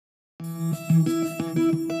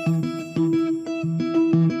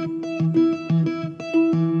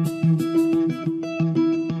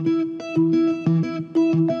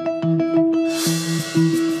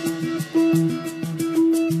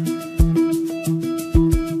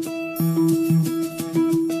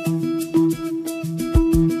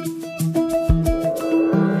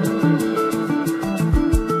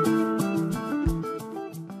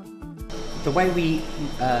we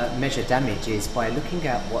measure damage is by looking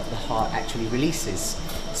at what the heart actually releases.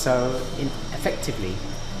 So effectively,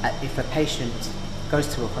 if a patient goes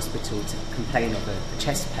to a hospital to complain of a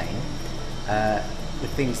chest pain, the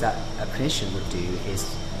things that a clinician would do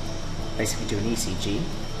is basically do an ECG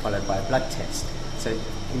followed by a blood test. So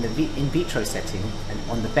in the in vitro setting and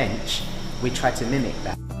on the bench, we try to mimic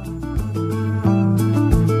that.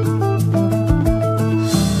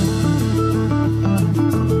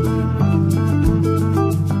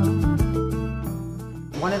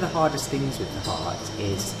 One of the hardest things with the heart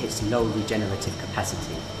is its low regenerative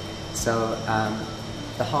capacity. So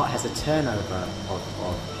the heart has a turnover of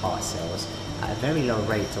heart cells at a very low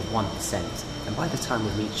rate of 1%, and by the time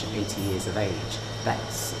we reach 80 years of age,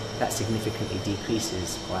 that significantly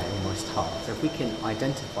decreases by almost half. So if we can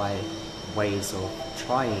identify ways of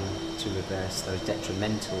trying to reverse those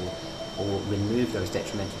detrimental or remove those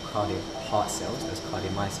detrimental heart cells, those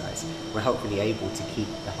cardiomyocytes, we're hopefully able to keep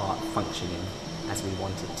the heart functioning as we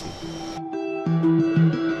want it to.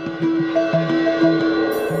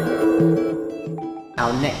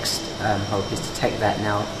 Our next hope is to take that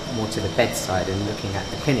now more to the bedside and looking at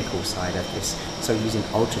the clinical side of this, so using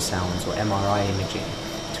ultrasounds or MRI imaging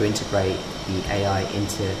to integrate the AI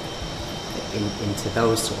into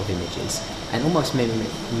those sort of images and almost mimic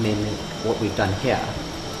what we've done here,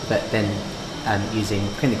 but then using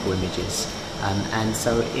clinical images. And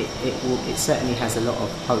so it certainly has a lot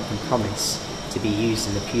of hope and promise to be used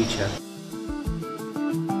in the future.